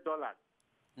 $100.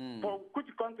 For which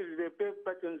countries they pay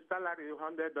person salary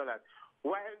 $100?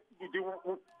 While the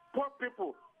poor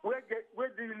people where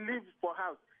they live for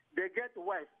house, they get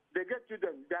wife, they get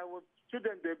children.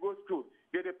 Children they go school,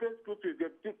 they pay school fees, they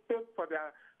pay for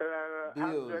their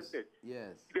house rented.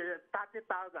 Yes. They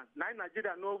 30,000. Now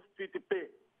Nigeria no fit to pay.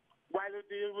 While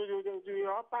the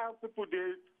upper people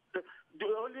they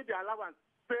only the allowance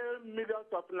pay millions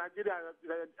of Nigeria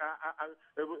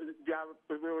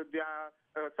their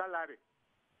salary.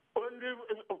 Only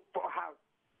for house,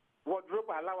 wardrobe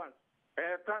allowance,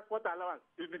 transport allowance.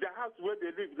 It's the house where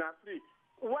they live now free.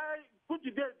 Why could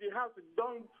the house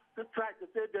don't try to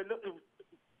say they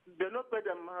not pay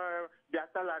them their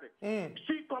salary?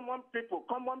 See common people,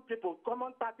 common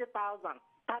 30,000.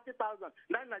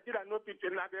 Now Nigeria no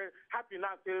people, now they're happy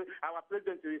now say our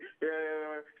president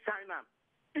sign up.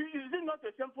 Is it not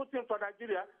a simple thing for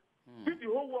Nigeria? See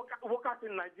the whole workers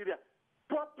in Nigeria.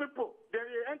 Poor people, they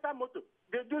enter motor.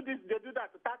 They do this, they do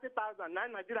that. 30,000. Now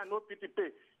Nigeria no pity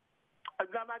pay.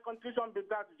 My contribution be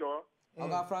that, Joe.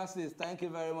 Oga Francis, thank you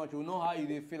very much. We know how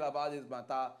you feel about this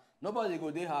matter. Nobody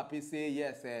go dey happy say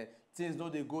yes, things no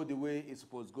they go the way it's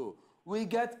supposed to go. We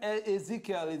get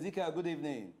Ezekiel. Ezekiel, good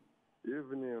evening.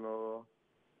 Evening,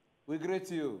 we greet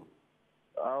you.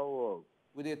 How?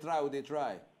 We dey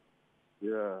try.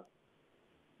 Yeah.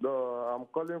 No, I'm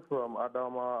calling from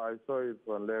Adama. I saw it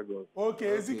from Lagos.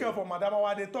 Okay, Ezekiel from Adama,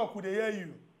 while they talk, would they hear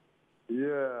you?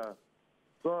 Yeah.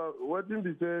 So, what did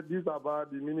they say this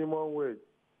about the minimum wage?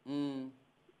 You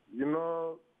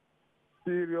know,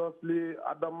 seriously,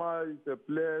 Adama is a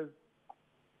place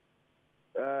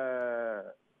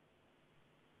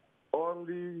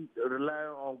only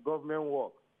relying on government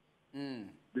work.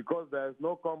 Because there's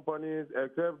no companies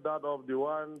except that of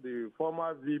the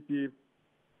former VP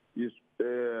is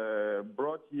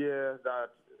brought here that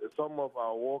some of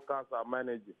our workers are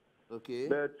managing. Okay.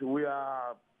 But we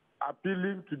are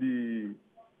appealing to the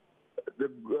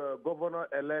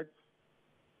governor-elect,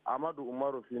 Ahmadu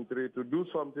Umaru Fintri, to do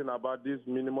something about this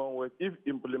minimum wage if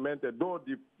implemented, though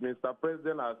Mr.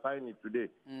 President has signed it today.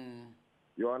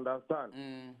 You understand?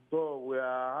 So we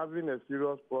are having a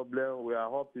serious problem. We are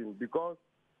hoping because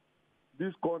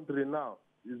this country now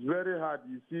is very hard.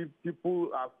 You see people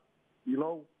are,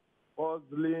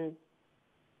 hustling,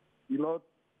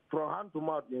 from hand to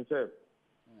mouth himself.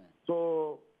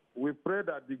 So we pray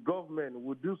that the government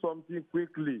will do something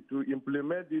quickly to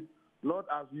implement it, not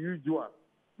as usual.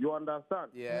 You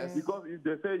understand? Yes. Because if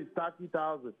they say it's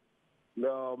 30,000,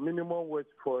 the minimum wage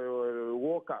for a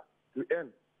worker to end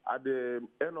at the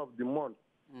end of the month,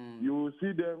 you will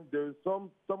see them. There's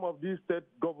some of these state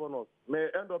governors may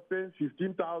end up paying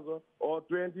 15,000 or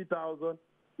 20,000,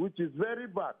 which is very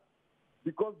bad.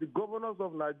 Because the governors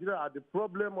of Nigeria are the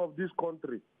problem of this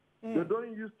country. They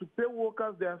don't used to pay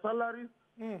workers their salaries.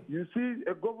 You see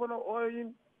a governor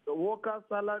owing a worker's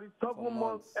salary 7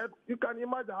 months. You can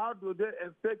imagine how do they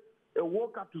expect a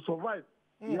worker to survive.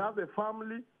 You have a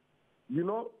family,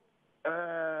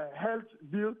 health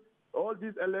bills, all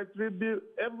these electric bills,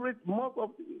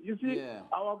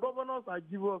 our governors are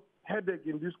giving us headache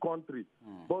in this country.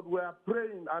 But we are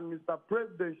praying, and Mr.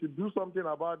 President should do something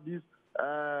about this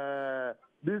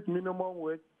minimum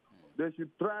wage. They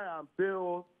should try and pay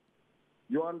us.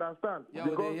 You understand? Yeah,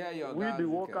 because we, the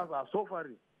workers, are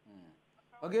suffering.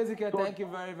 Okay, Ezekiel, thank you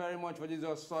very, very much for this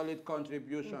solid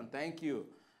contribution. Thank you.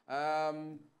 I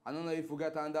don't know if we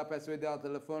get another person with our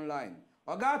telephone line.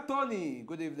 Oga Tony,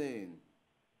 good evening.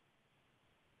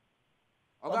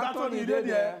 Oga Tony, you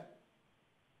there?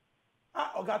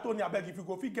 Oga Tony, I beg if you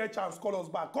go, if you get a chance, call us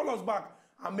back. Call us back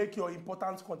and make your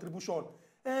important contribution.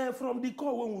 From the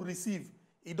call when we receive,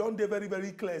 it don't dey very,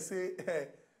 very clear. Say,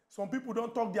 some people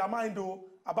don't talk their mind though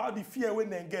about the fear when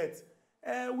they get.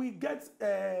 We get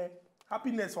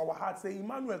happiness for our heart. Say,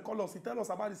 Emmanuel call us, he tell us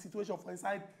about the situation for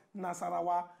inside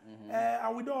Nasarawa.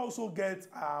 And we don't also get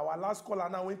our last caller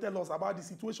now when tell us about the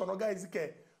situation Oga Ezekiel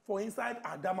for inside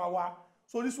Adamawa.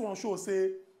 So this one shows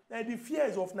say the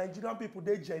fears of Nigerian people,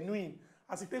 they genuine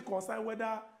as it take concern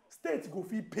whether states go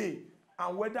fee pay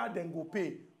and whether they go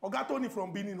pay. Oga Tony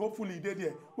from Benin, hopefully they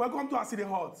there. Welcome to Aside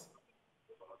Hot.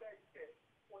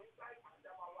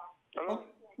 Hello.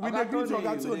 We dey greet you,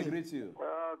 Oga Tony. We greet you.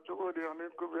 CHUKWUDI and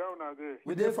NKUBI, how are they?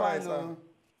 We dey fine, no?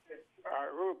 I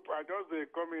hope. I just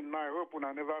come in now. I hope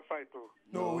I never fight. Oh.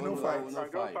 No, we no fight. No I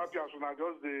just fight. happy as I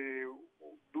just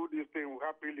do this thing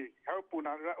happily. Help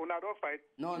una don't fight.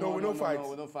 No, we no fight. No,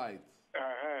 we don't fight.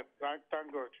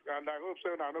 Thank God. And I hope so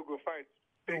I no go fight.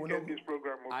 Take care this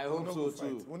program. I hope so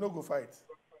too. We no go fight.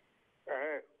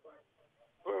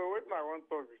 So what I want to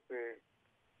talk is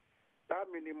that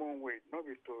minimum wage, not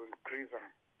be to increase and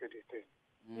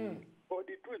But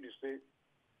the truth is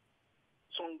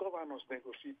some governors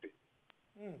negotiate pay.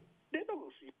 They don't go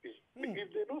see pay. If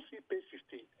they don't see pay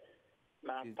 15,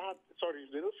 now if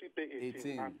they don't see pay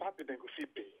 18, and 30 they go see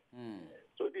pay.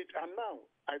 So and now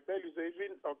I tell you,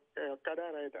 even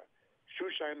Okada rider,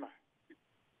 shoe shiner,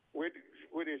 where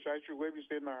they shine shoe, where we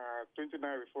say na 20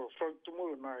 naira before. From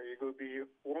tomorrow now it will be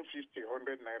 150,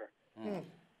 100 naira.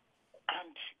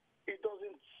 And it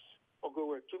doesn't go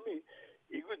well. To me,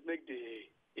 it would make the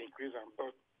increase,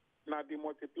 but now the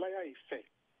multiplier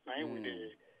effect, now with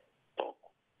the talk.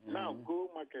 Now go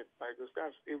market, like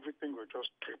discuss, everything will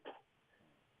just triple.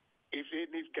 If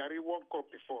Gary 1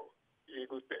 cup before, they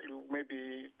go tell you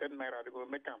maybe 10 naira, they go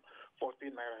make them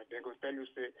 14 naira, they go tell you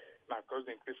say now cause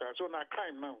the increase. So now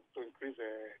crime now to increase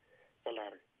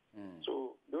salary.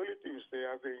 So the only thing is say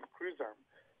as they increase them,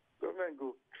 government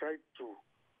go try to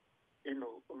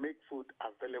make food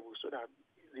available so that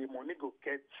the money go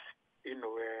get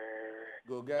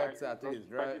go get at least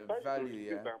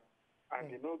value,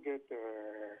 and you don't get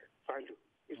value.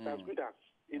 It's as good as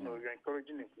you're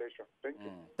encouraging inflation. Thank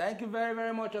you. Thank you very,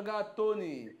 very much, Oga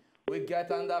Tony. We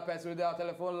get another person with our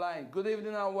telephone line. Good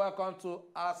evening and welcome to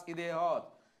Ask It Dey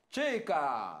Hot.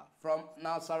 Chika from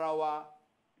Nasarawa.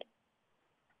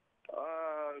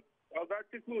 Oga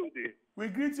CHUKWUDI. We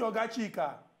greet you, Oga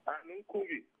Chika. And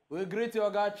NKUBI. We greet you,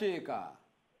 Oga Chika.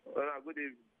 Good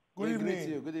evening. Good evening. Greet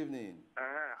you. Good evening.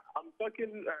 I'm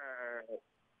talking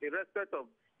in respect of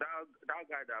that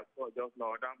guy that called just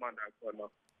now, that man that called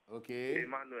now. Okay.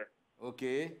 Emmanuel.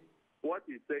 Okay. What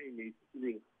he's saying is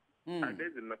true. And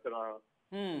this is national.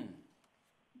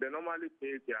 They normally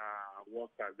pay their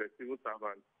workers, the civil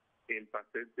servants, in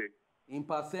percentage. In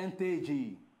percentage.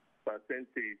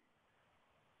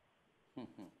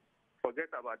 Forget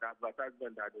about the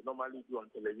advertisement that they normally do on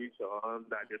television,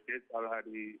 that they pay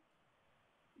salary,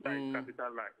 like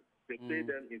capital life. They pay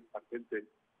them in percentage.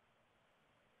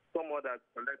 Some others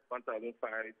collect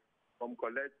 1,500, some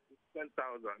collect 10,000,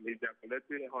 if they're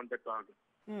collecting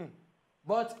 100,000.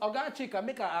 But Oga Chika,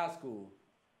 make I ask you,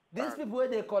 these people where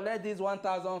they collect this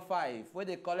 1,500, where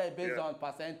they collect based on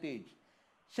percentage,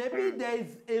 maybe there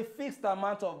is a fixed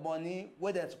amount of money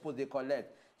where they're supposed to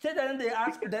collect. So then they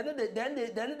ask, then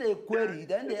they query,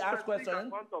 then they ask questions. The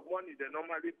amount of money they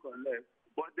normally collect,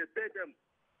 but they pay them.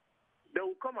 They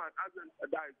will come and ask them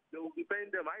that they will be paying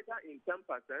them either in 10%, 5%,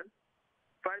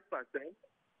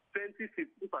 20,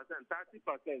 50%,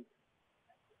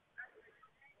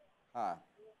 30%.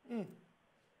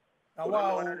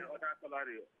 Wow. Other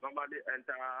salary normally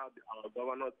enter our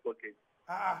governor's pocket.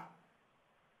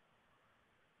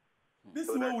 This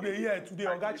is what we hear today,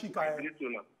 Oga Chika.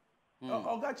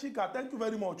 Oga Chika, thank you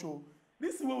very much.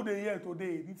 This is what we hear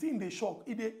today. The thing they shock.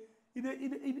 It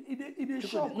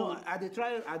shock. No, I dey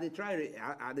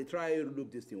try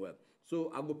look this thing well.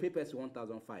 So I go pay person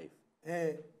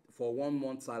 1,500 for 1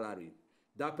 month salary.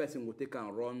 That person will take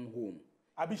and run home.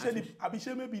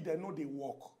 Abishe maybe they know they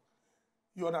work.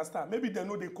 You understand? Maybe they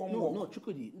know they come work. No,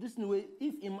 CHUKWUDI. This way,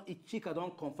 if Chika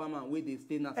don't confirm and where they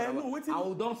stay now, I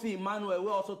will don't see Emmanuel. We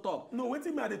also talk. No,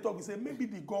 waiting me at the talk. He say maybe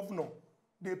the governor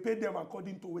they pay them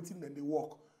according to waiting then they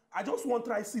work. I just want to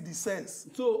try see the sense.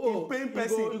 So in paying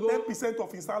person 10%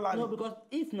 of his salary. No, because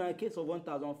if na a case of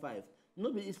 1,500,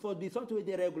 no, it's for the something with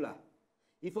the regular.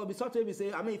 If for be something we say,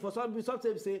 if for some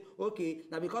something we say, okay,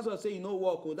 now because of say you know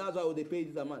work, that's why they pay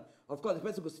this amount. Of course, the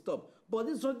person could stop. But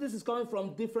this is coming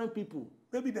from different people.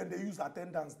 Maybe then they use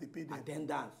attendance, they pay them.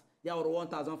 Attendance. Yeah, or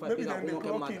 1,500. Maybe then they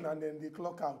clock in and then they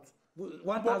clock out.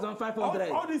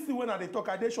 1,500. All these things when they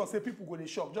talk, they sure say people go to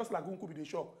shock, just like NKUBI they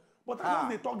shock. But I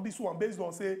they talk this one based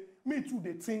on say, me too,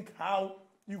 they think how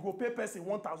you go pay person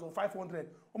 1,500.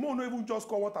 Or not even just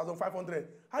call 1,500.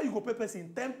 How you go pay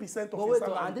person 10% of his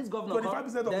salary? And this governor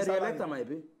 25% of his salary. Might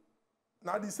be.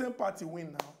 Now the same party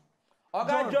win now.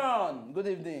 Okay, John, good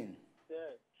evening.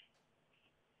 Yeah.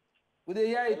 Would they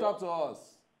hear you talk to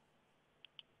us?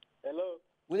 Hello.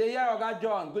 Would they hear Oga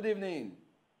John? Good evening.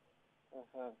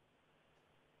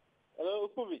 Hello,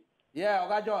 NKUBI. Yeah,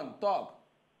 Oga John, talk.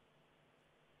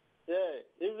 Yeah,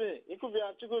 evening. NKUBI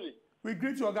and CHUKWUDI. We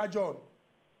greet you, Oga John.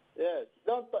 Yes.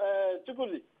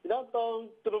 CHUKWUDI, you don't turn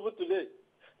trouble today.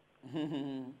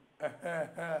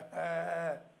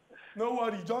 No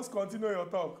worry, just continue your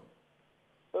talk.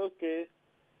 Okay.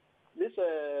 this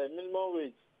minimum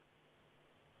wage.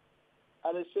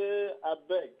 And they say, I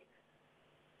beg,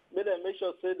 may they make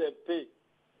sure say they pay.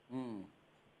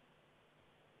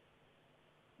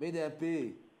 May they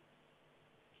pay.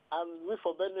 And we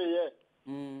for Benue here.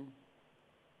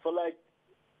 For like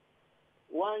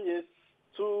 1 year,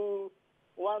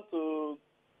 1 to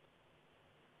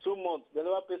 2 months, they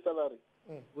never pay salary.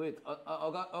 Wait,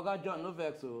 Oga John, no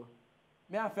vex, so.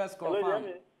 May I first Hello, confirm?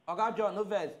 Yemi? Oga John, no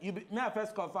vex. May I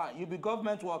first confirm? You be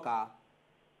government worker?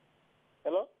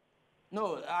 Hello?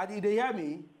 No, did they hear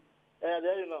me? Yeah,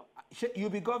 there you know. You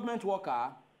be government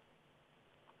worker?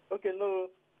 Okay, no.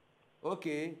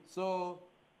 Okay, so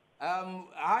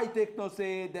I take no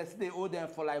say that they owe them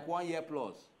for like 1 year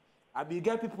plus. I be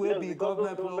get people will be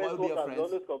government plus will be your friends.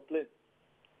 Always complain.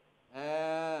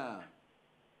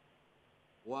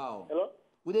 Wow. Hello?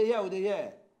 Would they hear? Would they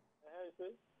hear? You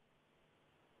see?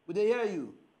 Would they hear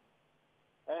you?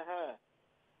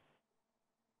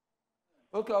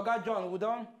 Okay, Oga John,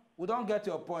 we don't get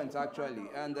your point actually,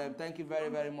 and thank you very,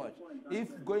 very much.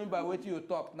 If going by what you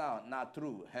talk now, not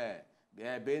true,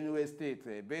 Benue State,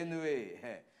 Benue.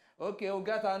 Okay, we'll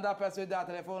get another person with that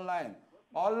telephone line.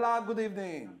 Hola, good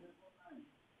evening.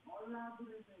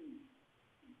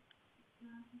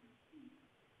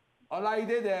 Hola,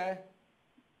 you there?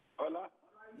 Hola.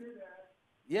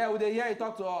 Yeah, would they hear you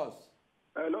talk to us?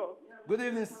 Hello. Good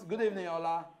evening,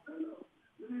 Hola.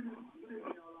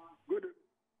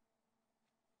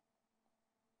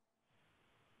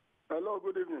 Hello,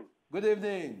 good evening. Good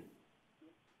evening.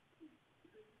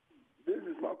 This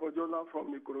is Marco Jola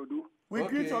from Ikorodu. We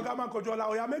greet Oga Kojola.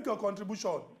 Oya, make your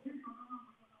contribution.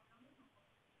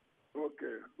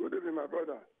 Okay. Good evening, my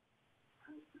brother.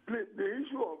 Please, the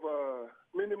issue of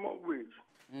minimum wage,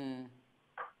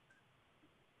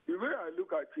 the way I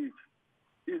look at it,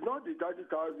 is not the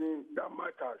 30,000 that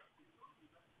matters.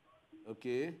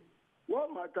 Okay.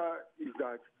 What matters is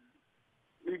that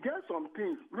we get some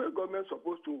things where government is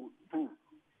supposed to do,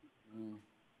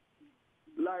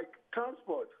 like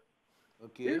transport.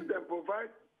 Okay. If they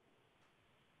provide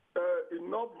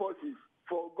enough buses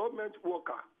for government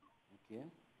worker, okay,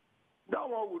 that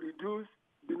one will reduce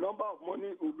the number of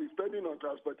money we'll be spending on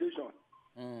transportation.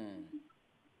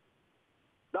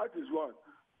 That is one.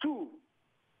 Two,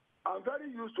 I'm very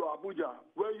used to Abuja.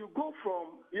 When you go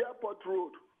from Airport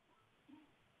Road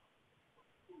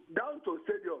down to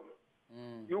Stadium,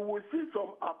 you will see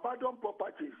some abandoned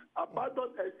properties,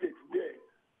 abandoned estates there.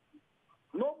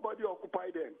 Nobody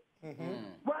occupy them.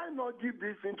 Why not give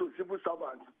this into civil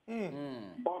servants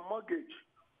on mortgage?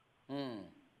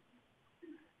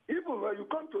 Even when you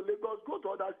come to Lagos, go to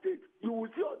other states, you will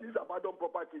see all these abandoned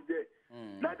properties there.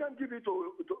 Let them give it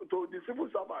to the civil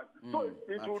servants. So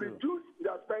it will reduce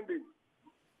their spending.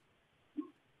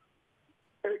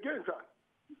 Again, sir,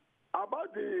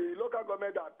 about the local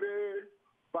government that pay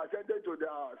percentage to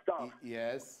their staff.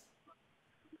 Yes.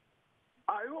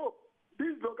 I hope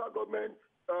these local government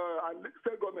and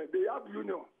state government, they have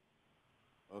union.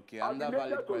 Okay, another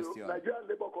valid question. Nigerian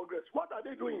Labour Congress. What are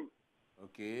they doing?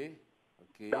 Okay.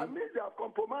 Okay. That means they have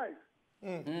compromised.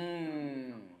 And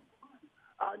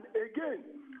again,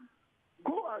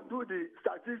 go and do the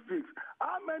statistics.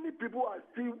 How many people are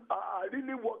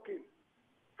really working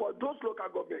for those local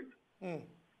governments?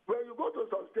 When you go to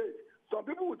some states, some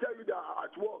people will tell you they are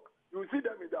at work. You see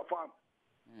them in their farm.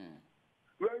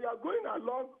 When you are going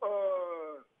along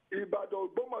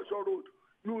Ibadan-Bomashaw Road,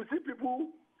 you will see people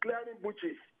clearing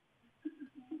bushes.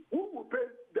 Who will pay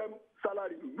them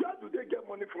salary? Where do they get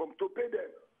money from to pay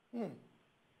them?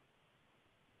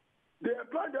 They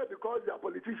employ them because they are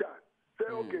politicians.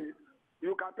 Say, okay,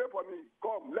 you can pay for me.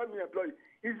 Come, let me employ you.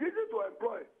 It's easy to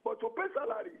employ, but to pay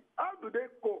salary, how do they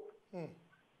cope?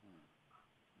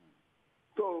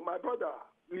 So, my brother,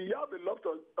 we have a lot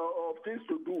of things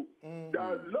to do. There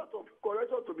are a lot of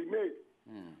corrections to be made.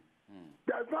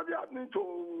 There's nothing happening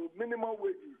to minimum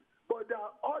wages, but there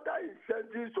are other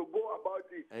incentives to go about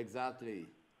it. Exactly.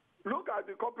 Look at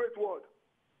the corporate world.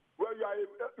 Where you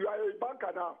are a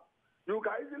banker now, you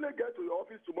can easily get to your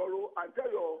office tomorrow and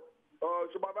tell your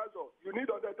supervisor, you need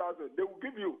 100,000. They will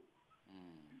give you.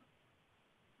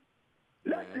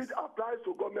 Let it apply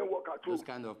to government worker too. Those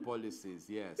kind of policies,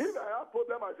 yes. If I have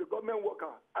problem as a government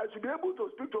worker, I should be able to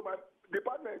speak to my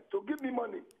department to give me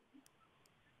money.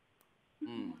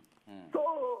 So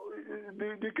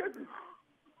the case is.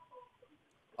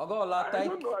 Ogola, I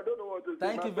don't know what to say.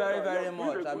 Thank you very, very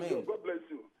much. I mean, God bless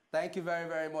you. Thank you very,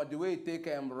 very much. The way you take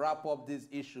wrap up this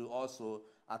issue also,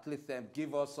 at least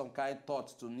give us some kind of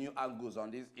thoughts to new angles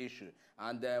on this issue.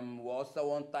 And we also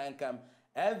want to thank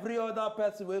Every other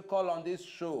person will call on this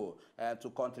show to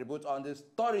contribute on the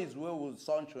stories we will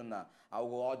sunshine now. I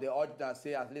will the urge that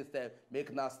say at least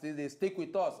make now still stick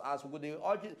with us as we the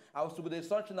urge as we the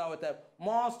sunshine now with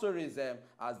more stories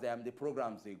as the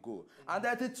programs they go. And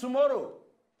that is tomorrow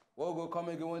we'll go come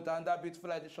again with another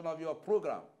beautiful edition of your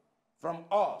program from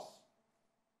us.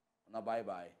 Now bye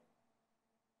bye.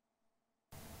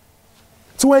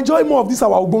 To enjoy more of these our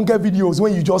Ogbonge videos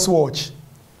when you just watch,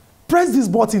 press this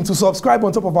button to subscribe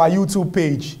on top of our YouTube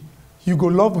page. You go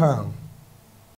love am.